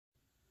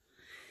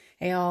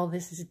Hey all,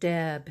 this is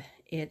Deb.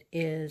 It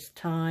is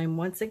time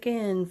once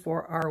again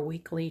for our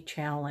weekly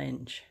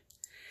challenge.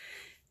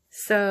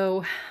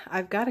 So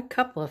I've got a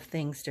couple of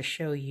things to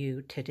show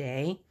you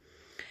today.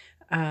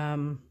 So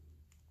I'm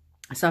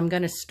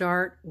going to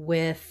start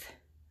with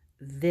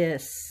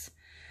this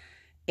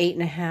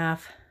 8.5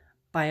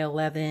 by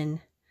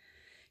 11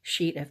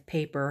 sheet of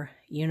paper.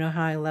 You know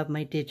how I love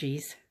my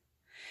digis.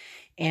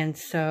 And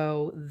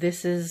so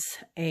this is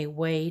a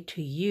way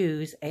to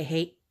use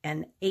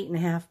an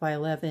 8.5 by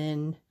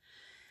 11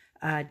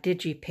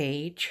 digi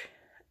page.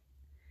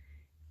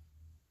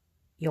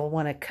 You'll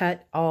want to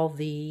cut all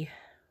the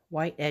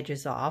white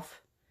edges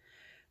off.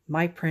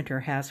 My printer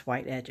has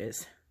white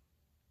edges.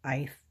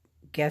 I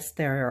guess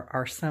there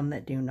are some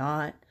that do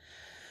not,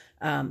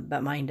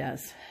 but mine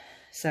does.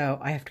 So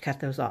I have to cut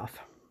those off.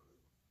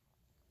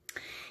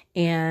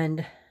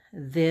 And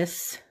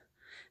this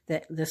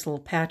little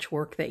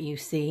patchwork that you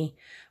see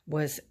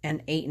was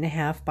an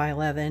 8.5 by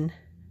 11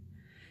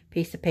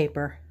 piece of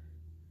paper,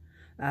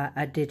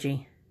 a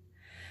digi.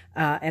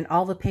 And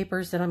all the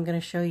papers that I'm going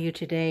to show you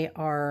today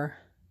are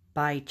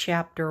by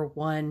Chapter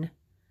One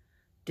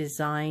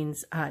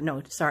Designs.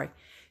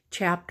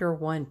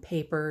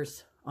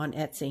 ChapterOnePapers on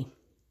Etsy.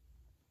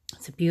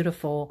 It's a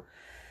beautiful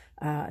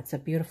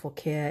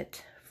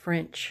kit.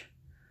 French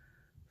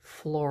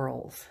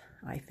Florals,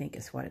 I think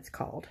is what it's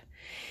called.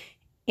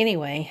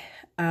 Anyway,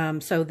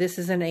 so this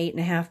is an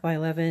 8.5 by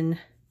 11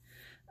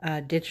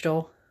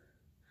 digital.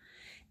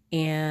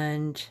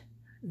 And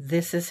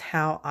this is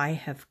how I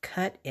have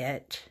cut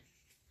it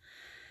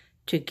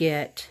to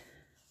get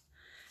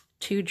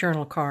 2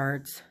 journal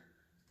cards,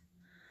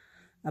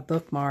 a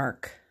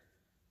bookmark,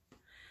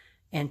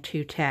 and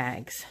 2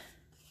 tags.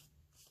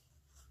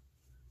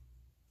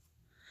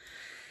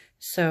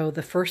 So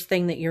the first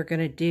thing that you're going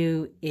to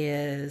do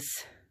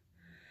is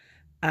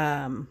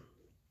you're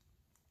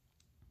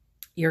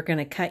going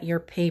to cut your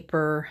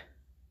paper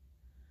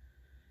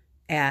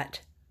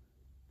at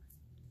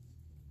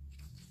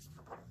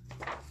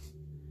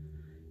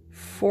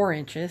 4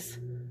 inches,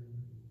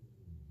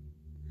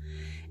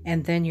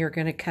 and then you're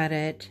going to cut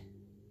it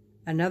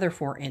another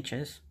 4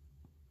 inches,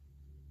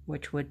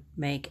 which would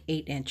make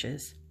 8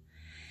 inches.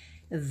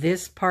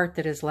 This part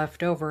that is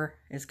left over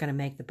is going to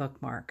make the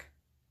bookmark.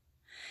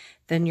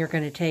 Then you're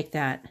going to take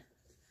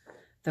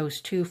those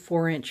 2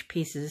 4-inch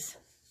pieces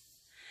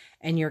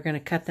and you're going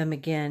to cut them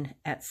again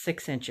at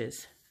 6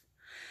 inches.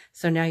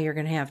 So now you're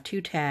going to have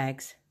 2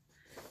 tags,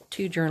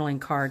 2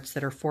 journaling cards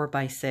that are 4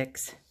 by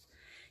 6,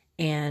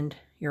 and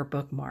your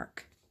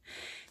bookmark.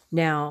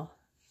 Now,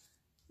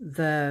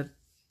 the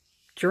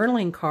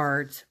journaling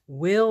cards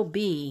will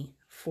be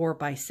 4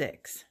 by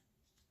 6.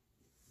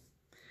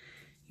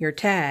 Your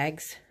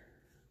tags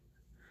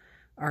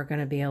are going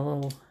to be a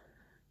little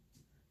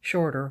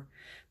shorter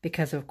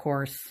because, of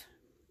course,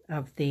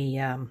 of the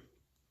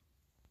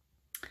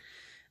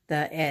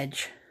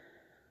edge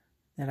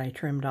that I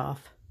trimmed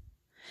off.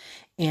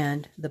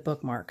 And the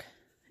bookmark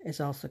is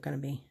also going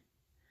to be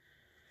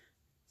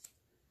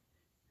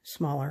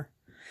smaller.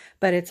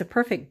 But it's a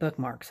perfect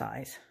bookmark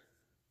size.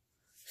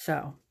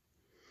 So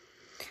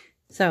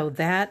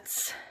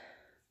that's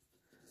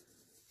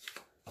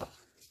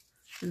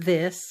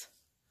this.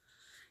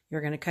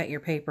 You're going to cut your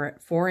paper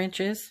at 4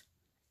 inches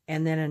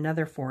and then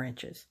another 4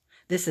 inches.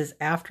 This is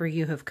after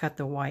you have cut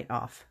the white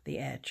off the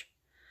edge.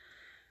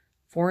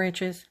 4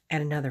 inches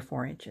and another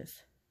 4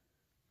 inches.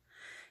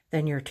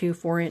 Then your 2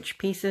 4-inch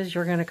pieces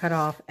you're going to cut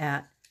off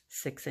at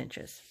 6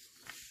 inches.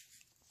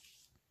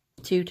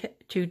 2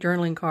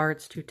 journaling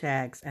cards, 2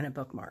 tags, and a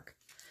bookmark.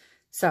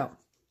 So,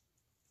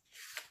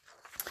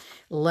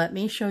 let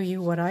me show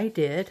you what I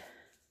did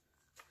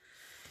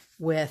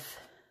with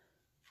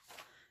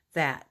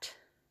that.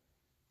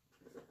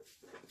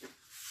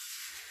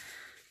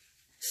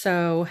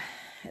 So,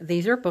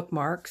 these are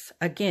bookmarks.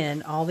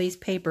 Again, all these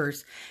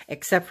papers,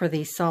 except for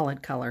these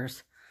solid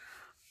colors,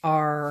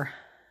 are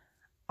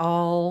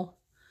all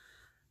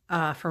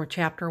from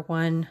Chapter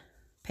One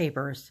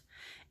Papers.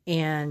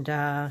 And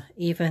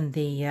even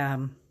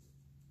the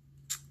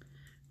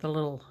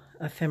little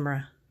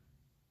ephemera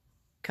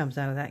comes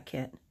out of that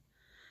kit.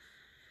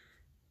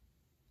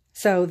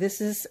 So this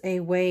is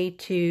a way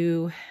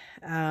to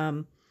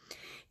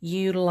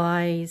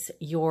utilize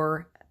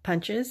your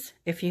punches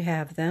if you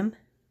have them.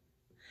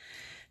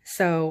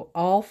 So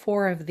all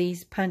 4 of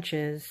these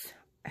punches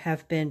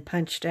have been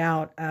punched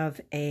out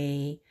of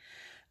a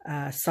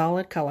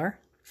solid color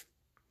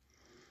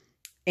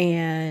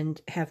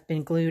and have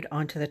been glued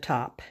onto the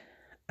top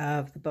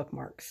of the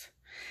bookmarks.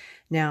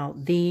 Now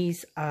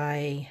these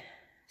I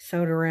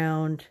sewed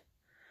around.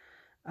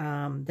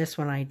 This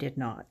one I did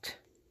not.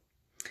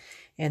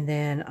 And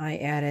then I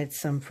added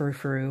some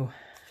frou-frou,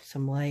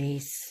 some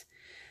lace,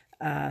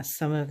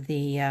 some of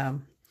the,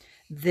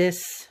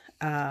 this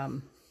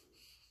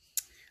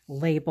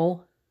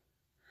label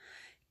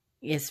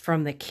is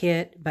from the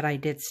kit, but I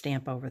did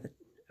stamp over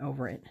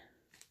it.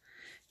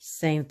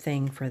 Same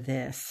thing for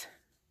this.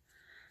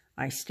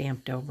 I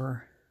stamped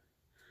over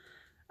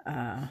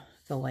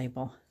the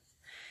label.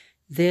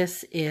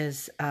 This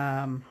is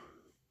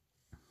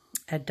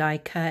a die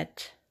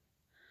cut.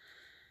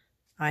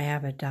 I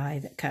have a die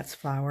that cuts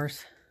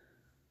flowers.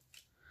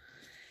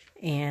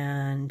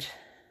 And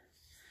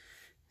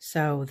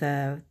so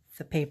the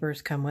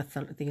papers come with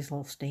these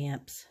little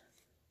stamps.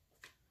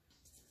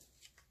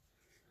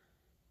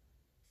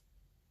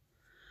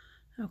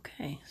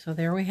 Okay, so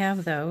there we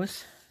have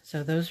those.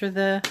 So those are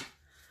the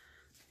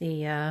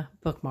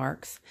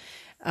bookmarks.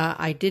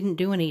 I didn't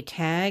do any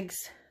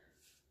tags,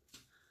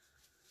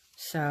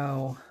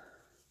 so,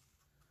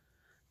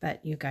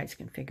 but you guys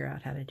can figure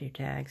out how to do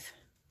tags.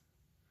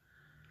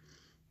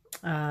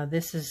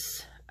 This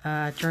is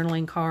a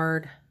journaling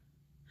card.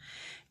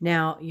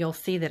 Now, you'll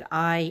see that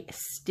I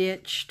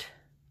stitched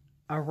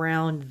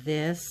around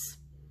this,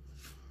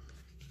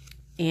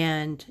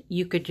 and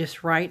you could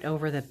just write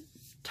over the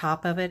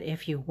top of it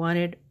if you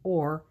wanted,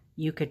 or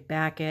you could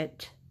back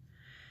it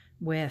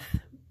with,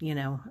 you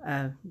know,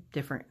 a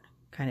different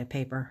kind of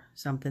paper,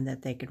 something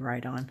that they could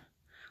write on,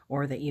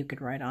 or that you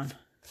could write on.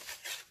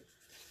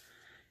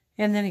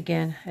 And then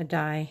again, a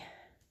die,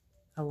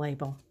 a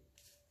label.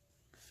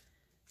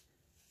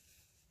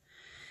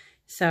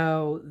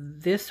 So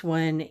this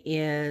one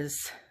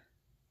is,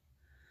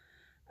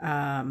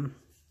 I'm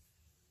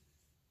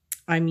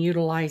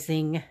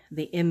utilizing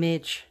the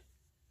image,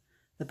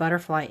 the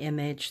butterfly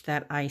image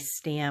that I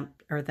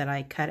stamped, or that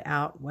I cut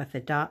out with a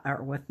dot,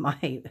 or with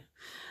my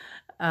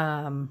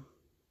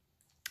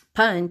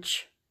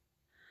punch,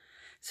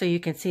 so you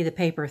can see the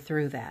paper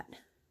through that.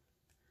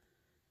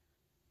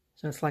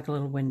 So it's like a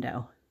little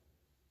window.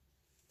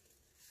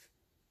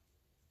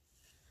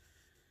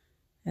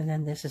 And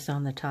then this is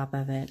on the top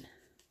of it.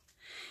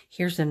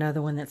 Here's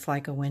another one that's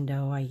like a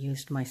window. I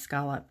used my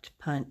scalloped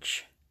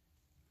punch.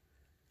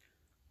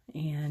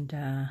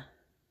 And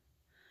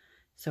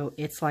so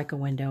it's like a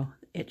window.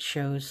 It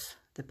shows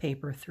the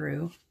paper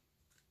through.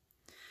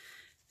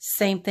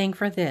 Same thing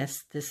for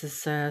this. This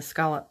is a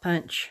scallop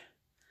punch.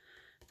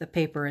 The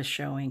paper is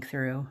showing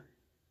through.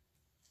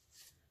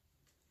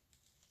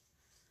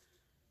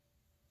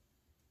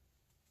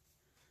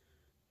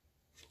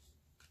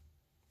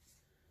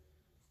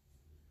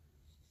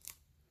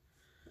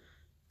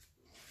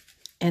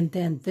 And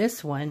then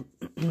this one,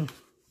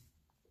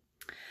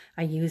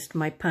 I used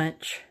my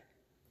punch,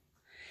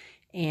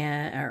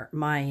 and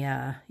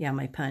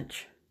my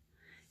punch,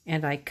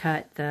 and I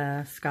cut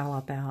the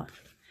scallop out,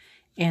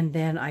 and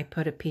then I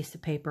put a piece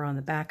of paper on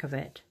the back of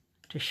it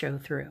to show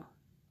through.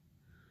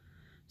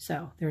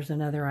 So there's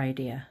another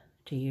idea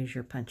to use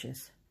your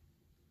punches.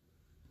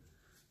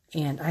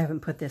 And I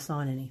haven't put this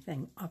on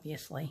anything,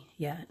 obviously,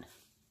 yet.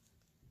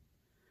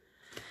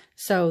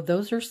 So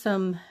those are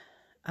some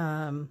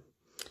of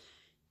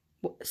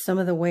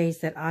the ways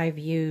that I've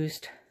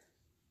used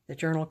the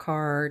journal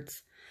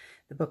cards,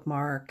 the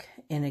bookmark,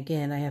 and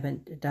again, I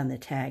haven't done the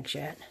tags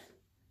yet.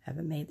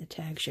 Haven't made the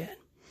tags yet.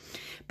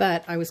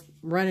 But I was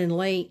running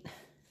late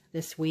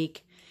this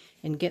week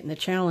and getting the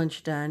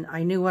challenge done.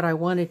 I knew what I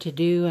wanted to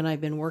do, and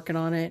I've been working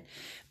on it,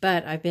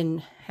 but I've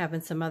been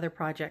having some other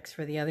projects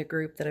for the other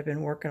group that I've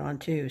been working on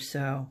too.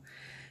 So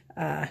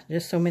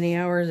just so many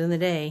hours in the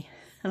day,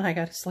 and I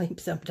got to sleep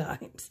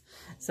sometimes.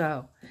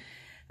 So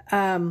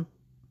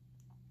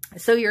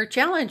so your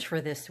challenge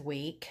for this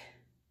week,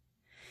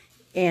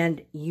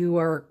 and you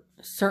are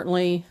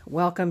certainly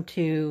welcome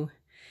to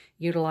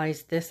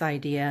utilize this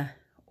idea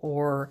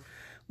or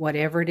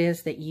whatever it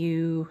is that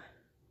you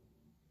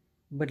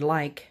would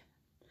like.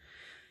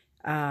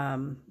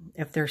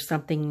 If there's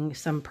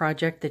some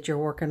project that you're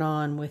working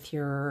on with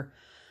your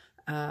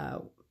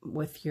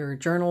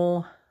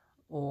journal,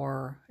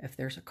 or if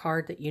there's a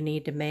card that you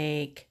need to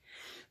make,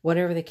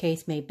 whatever the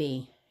case may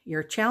be,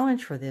 your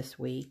challenge for this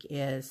week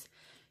is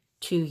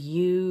to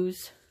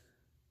use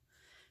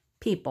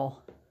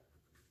people.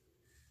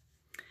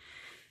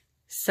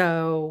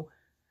 So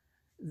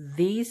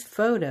these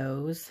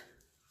photos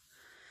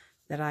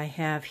that I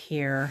have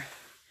here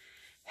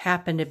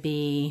happen to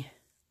be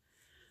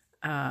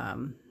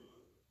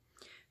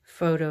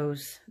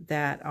photos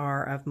that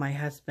are of my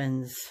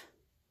husband's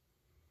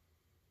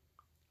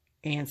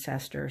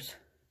ancestors.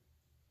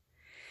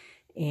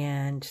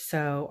 And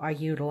so I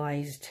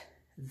utilized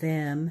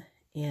them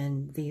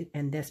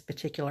in this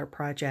particular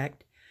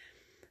project.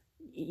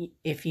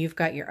 If you've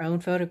got your own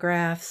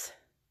photographs,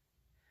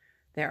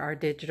 there are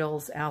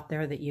digitals out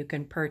there that you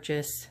can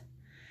purchase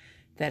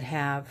that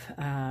have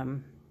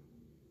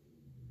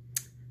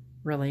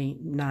really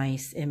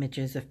nice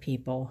images of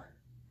people.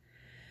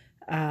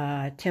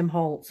 Tim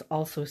Holtz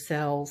also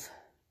sells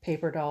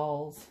paper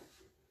dolls.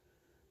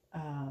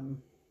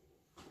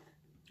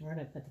 Where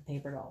did I put the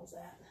paper dolls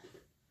at?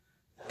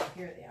 Oh,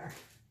 here they are.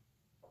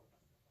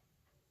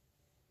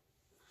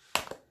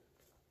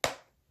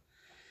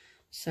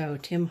 So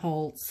Tim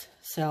Holtz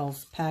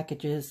sells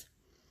packages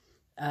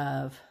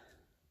of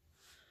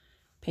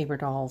paper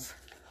dolls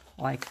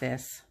like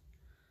this.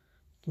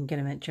 You can get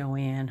them at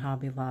Joann,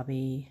 Hobby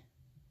Lobby.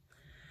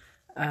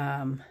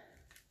 And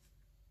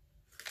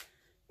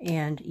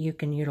you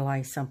can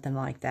utilize something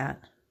like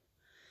that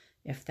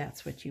if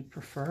that's what you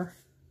prefer.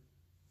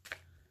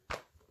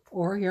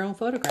 Or your own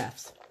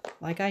photographs,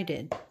 like I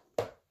did.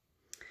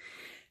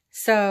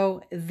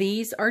 So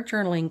these are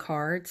journaling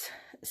cards.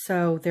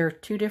 So they're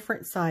 2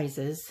 different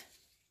sizes.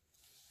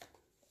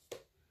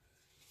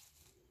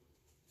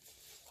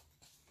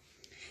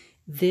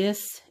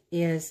 This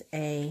is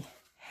a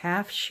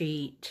half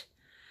sheet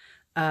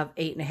of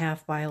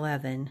 8.5 by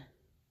 11.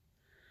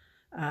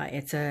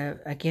 It's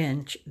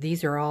again,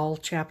 these are all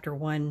Chapter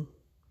 1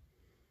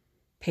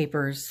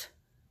 papers.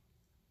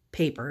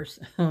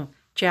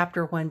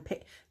 Chapter 1,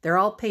 they're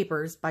all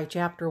papers by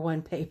Chapter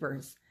 1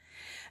 Papers.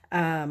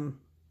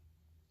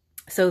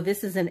 So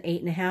this is an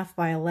 8.5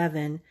 by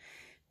 11,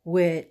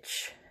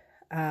 which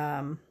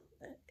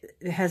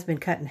has been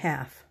cut in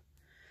half.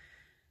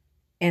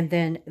 And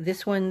then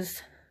this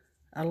one's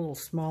a little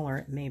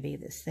smaller, maybe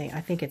this thing.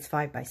 I think it's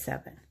 5 by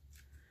 7.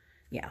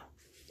 Yeah,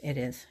 it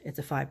is. It's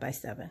a 5 by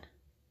 7.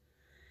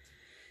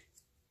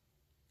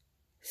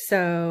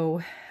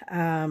 So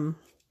I've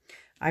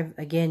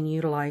again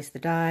utilized the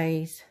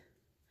dies.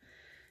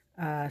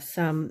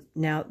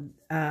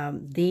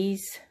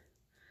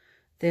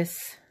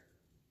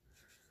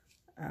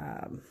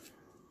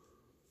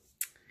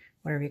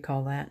 Whatever you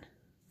call that,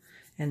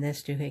 and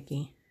this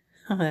doohickey.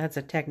 That's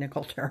a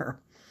technical term.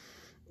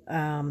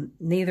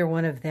 Neither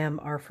one of them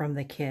are from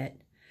the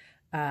kit.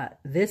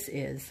 This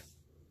is.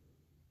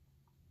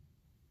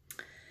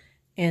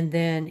 And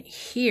then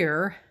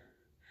here,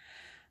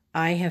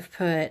 I have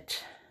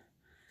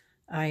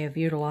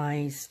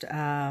utilized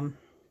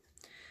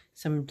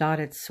some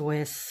dotted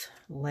Swiss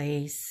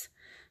lace.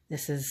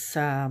 This is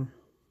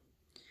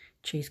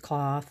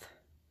cheesecloth.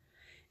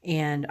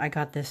 And I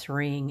got this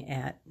ring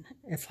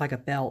it's like a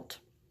belt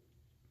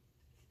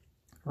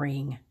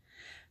ring.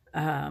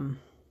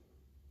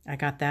 I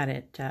got that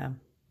at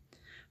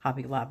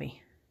Hobby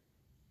Lobby.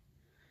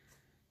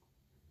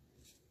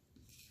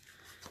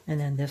 And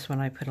then this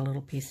one, I put a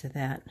little piece of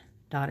that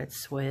dotted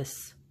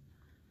Swiss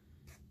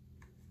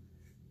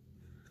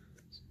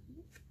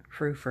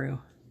frou-frou.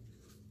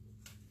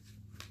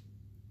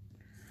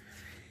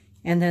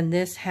 And then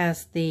this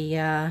has the,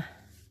 in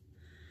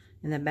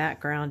the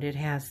background, it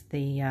has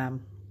the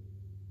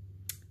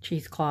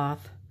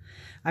cheesecloth.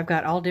 I've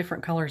got all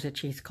different colors of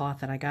cheesecloth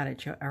that I got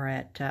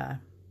at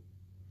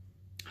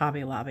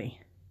Hobby Lobby.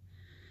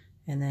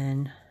 And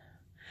then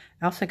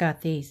I also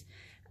got these.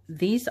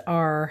 These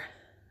are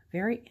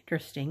very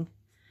interesting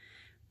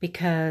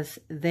because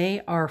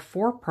they are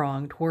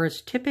 4-pronged,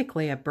 whereas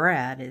typically a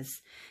brad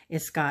is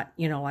got,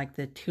 you know, like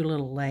the 2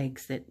 little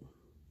legs that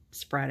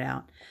spread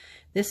out.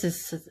 This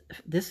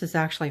is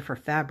actually for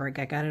fabric.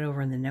 I got it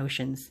over in the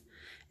Notions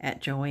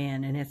at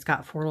Joann, and it's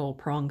got 4 little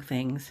prong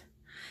things.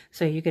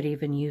 So you could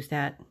even use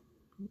that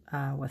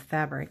with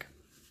fabric.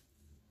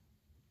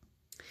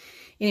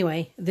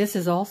 Anyway, this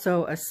is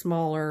also a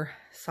smaller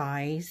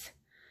size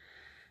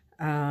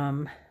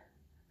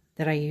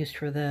that I used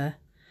for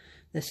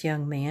this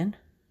young man.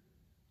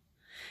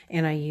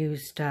 And I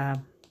used,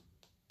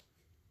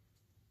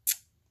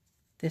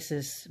 this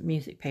is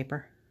music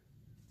paper.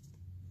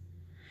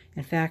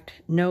 In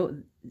fact,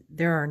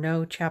 there are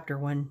no Chapter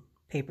 1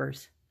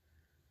 papers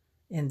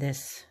in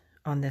this,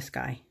 on this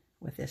guy,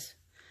 with this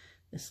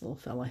little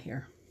fella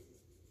here.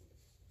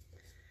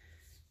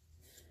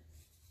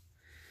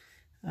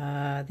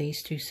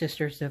 These 2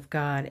 sisters have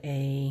got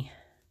a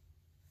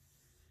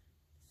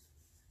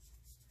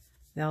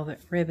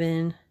velvet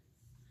ribbon,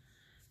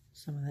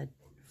 some of the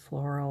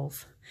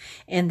florals,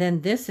 and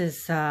then this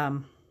is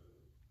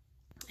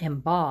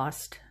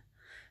embossed.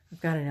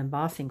 I've got an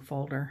embossing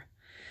folder,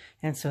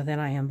 and so then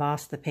I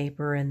embossed the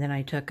paper, and then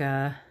I took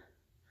a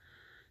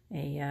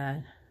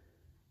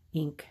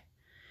ink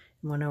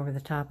and went over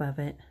the top of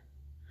it.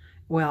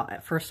 Well,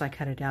 at first I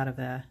cut it out of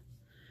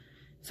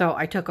so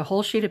I took a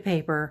whole sheet of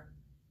paper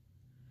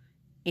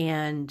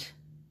and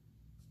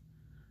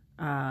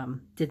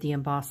did the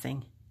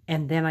embossing,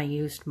 and then I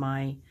used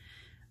my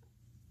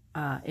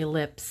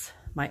ellipse,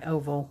 my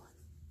oval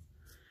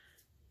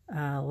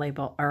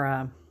label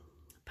or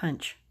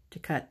punch to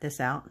cut this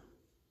out.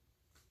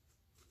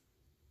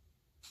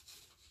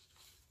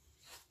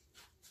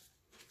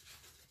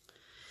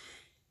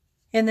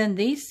 And then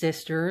these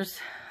sisters,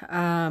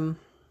 I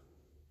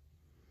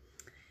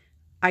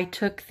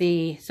took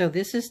so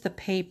this is the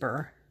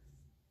paper,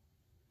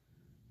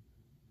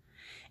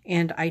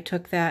 and I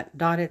took that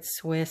dotted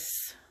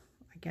Swiss,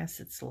 I guess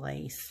it's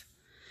lace,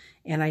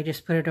 and I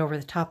just put it over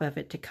the top of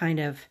it to kind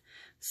of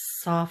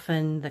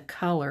soften the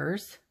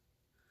colors,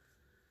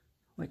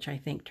 which I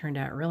think turned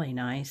out really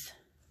nice.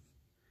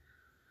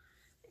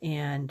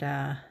 And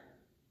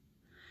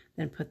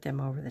then put them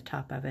over the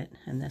top of it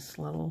in this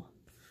little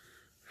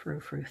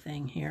frou-frou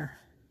thing here.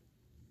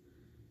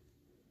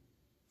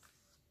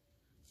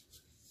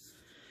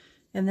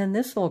 And then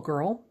this little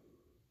girl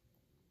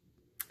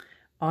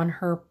on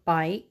her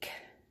bike,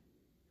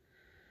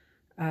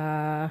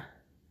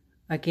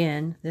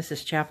 again, this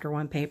is Chapter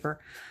 1 paper.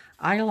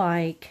 I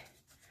like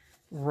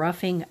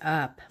roughing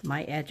up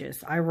my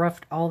edges. I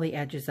roughed all the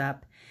edges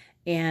up,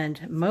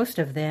 and most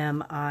of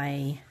them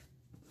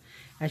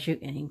as you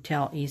can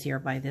tell easier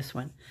by this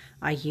one,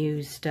 I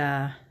used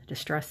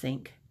Distress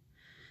ink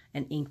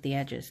and ink the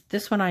edges.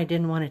 This one I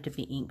didn't want it to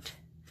be inked,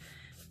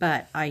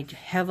 but I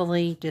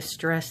heavily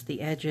distressed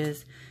the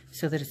edges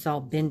so that it's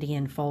all bendy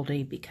and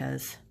foldy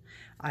because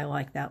I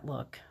like that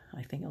look.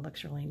 I think it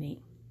looks really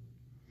neat.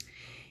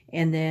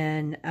 And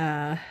then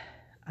I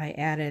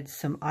added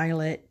some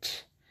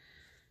eyelet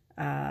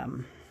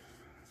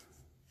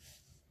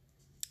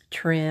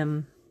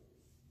trim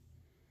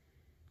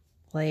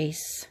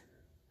lace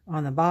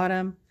on the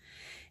bottom.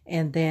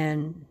 And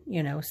then,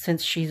 you know,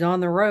 since she's on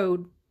the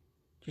road,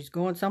 she's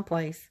going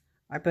someplace,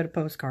 I put a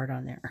postcard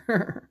on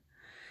there.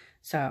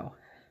 So,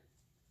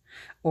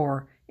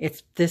 or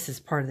this is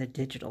part of the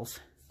digitals.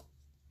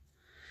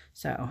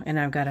 So, and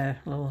I've got a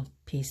little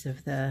piece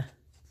of the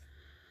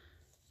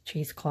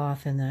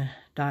cheesecloth and the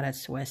dotted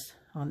Swiss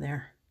on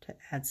there to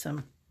add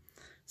some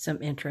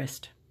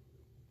interest.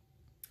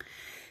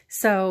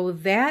 So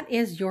that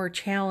is your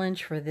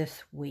challenge for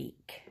this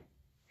week.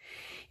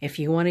 If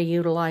you want to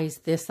utilize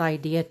this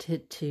idea to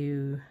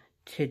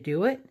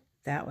do it,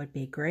 that would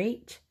be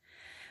great.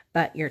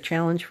 But your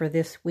challenge for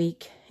this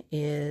week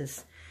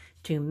is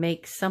to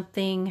make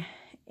something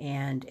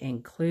and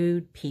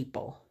include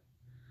people.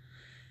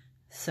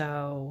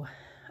 So,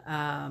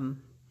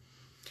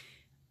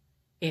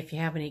 if you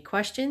have any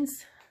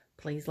questions,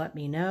 please let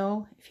me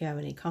know. If you have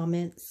any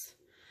comments,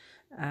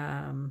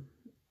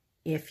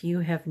 if you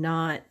have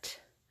not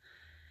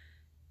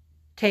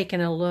taken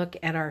a look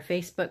at our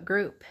Facebook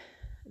group,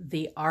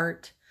 The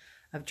Art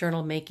of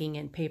Journal Making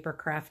and Paper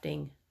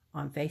Crafting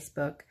on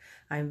Facebook,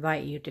 I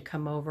invite you to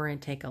come over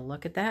and take a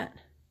look at that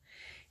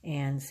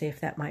and see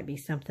if that might be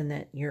something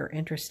that you're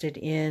interested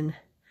in.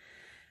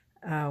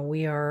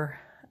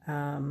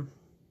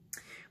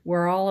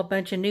 We're all a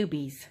bunch of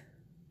newbies,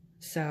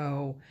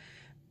 so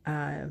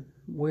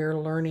we're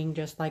learning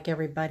just like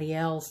everybody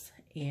else,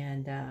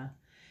 and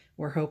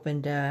we're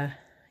hoping to,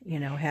 you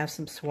know, have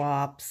some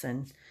swaps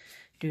and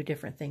do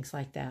different things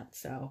like that.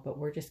 So, but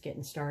we're just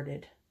getting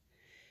started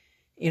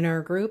in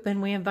our group,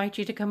 and we invite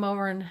you to come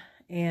over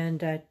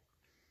and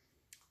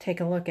take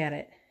a look at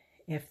it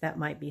if that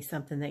might be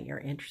something that you're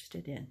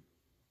interested in.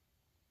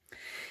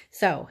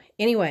 So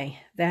anyway,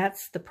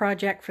 that's the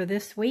project for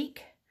this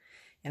week,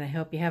 and I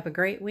hope you have a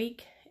great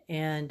week.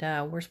 And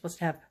we're supposed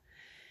to have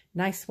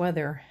nice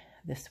weather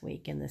this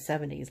week in the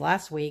 70s.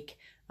 Last week,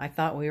 I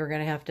thought we were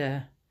going to have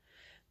to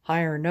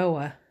hire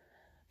Noah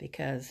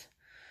because,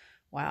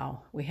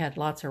 wow, we had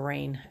lots of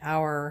rain.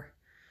 Our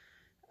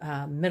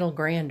middle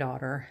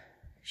granddaughter,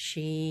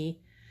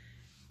 she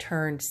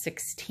turned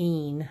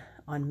 16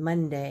 on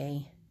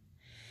Monday,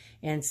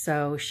 and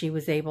so she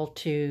was able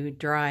to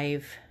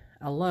drive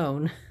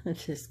alone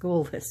to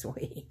school this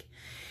week.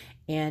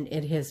 And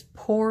it has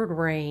poured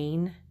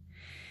rain.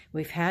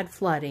 We've had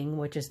flooding,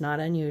 which is not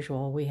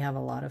unusual. We have a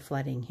lot of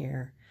flooding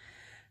here.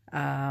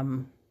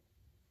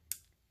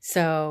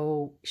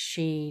 So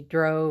she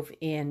drove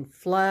in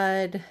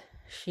flood,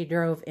 she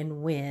drove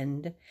in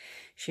wind,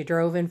 she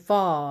drove in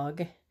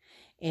fog,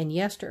 and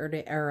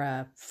yesterday,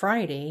 or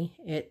Friday,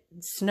 it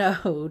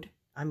snowed.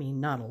 I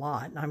mean, not a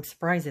lot. I'm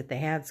surprised that they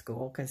had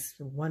school, because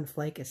one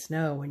flake of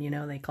snow and, you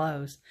know, they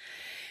closed.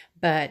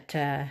 But,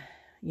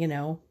 you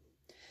know,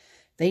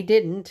 they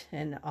didn't,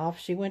 and off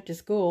she went to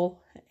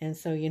school. And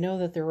so you know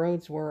that the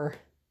roads were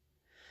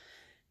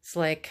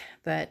slick.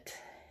 But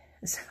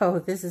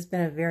so this has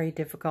been a very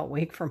difficult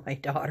week for my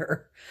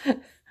daughter.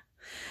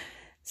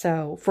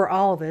 So for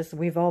all of us,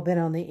 we've all been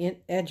on the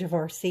edge of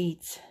our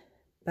seats.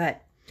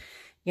 But,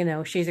 you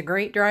know, she's a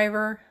great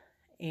driver,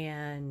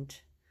 and,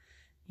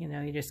 you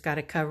know, you just got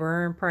to cover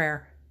her in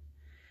prayer.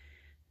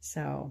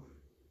 So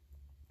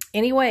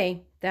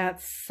anyway,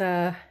 that's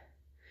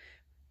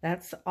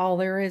all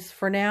there is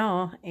for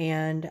now,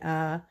 and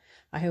I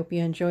hope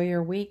you enjoy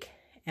your week,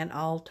 and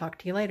I'll talk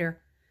to you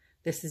later.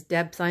 This is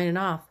Deb signing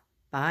off.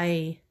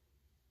 Bye.